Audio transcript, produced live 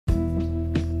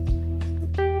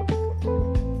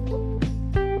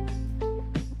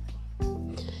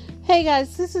Hey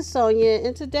guys, this is Sonia,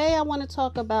 and today I want to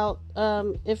talk about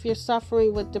if you're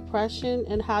suffering with depression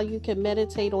and how you can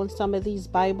meditate on some of these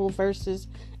Bible verses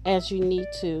as you need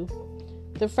to.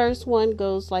 The first one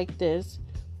goes like this: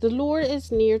 The Lord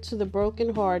is near to the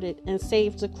brokenhearted and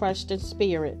saves the crushed in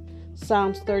spirit.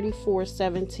 Psalms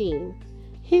 34:17.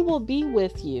 He will be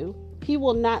with you. He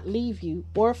will not leave you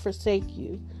or forsake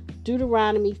you.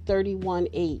 Deuteronomy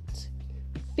 31:8.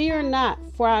 Fear not,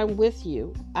 for I am with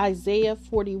you. Isaiah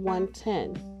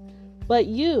 41:10. But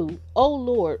you, O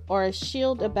Lord, are a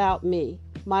shield about me,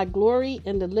 my glory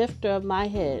and the lifter of my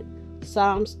head.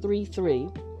 Psalms 3:3.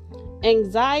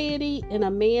 Anxiety in a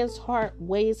man's heart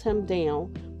weighs him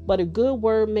down, but a good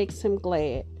word makes him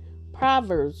glad.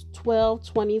 Proverbs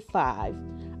 12:25.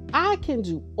 I can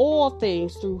do all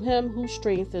things through him who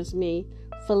strengthens me.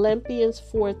 Philippians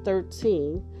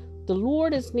 4:13. The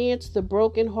Lord is near to the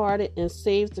brokenhearted and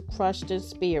saves the crushed in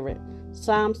spirit.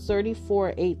 Psalms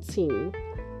 34:18.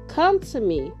 Come to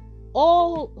me,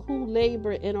 all who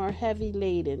labor and are heavy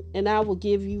laden, and I will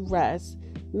give you rest.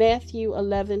 Matthew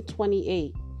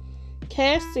 11:28.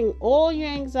 Casting all your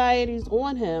anxieties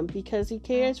on him because he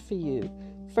cares for you.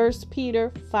 1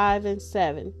 Peter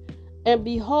 5:7. And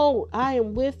behold, I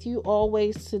am with you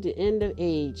always to the end of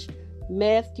age.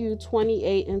 Matthew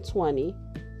 28:20.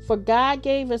 For God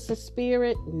gave us a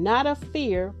spirit not of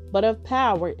fear, but of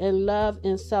power and love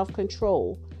and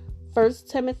self-control. 1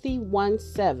 Timothy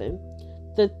 1:7.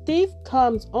 The thief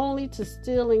comes only to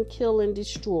steal and kill and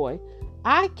destroy.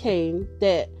 I came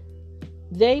that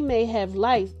they may have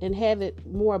life and have it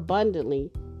more abundantly.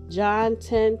 John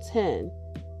 10:10.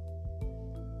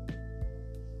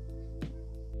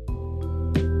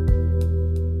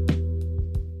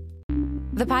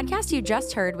 The podcast you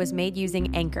just heard was made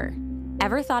using Anchor.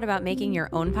 Ever thought about making your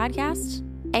own podcast?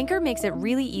 Anchor makes it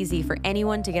really easy for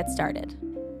anyone to get started.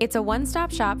 It's a one-stop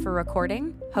shop for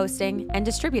recording, hosting, and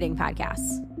distributing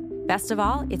podcasts. Best of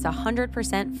all, it's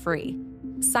 100% free.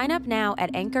 Sign up now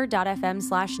at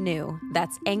anchor.fm/new.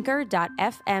 That's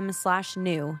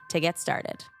anchor.fm/new to get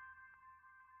started.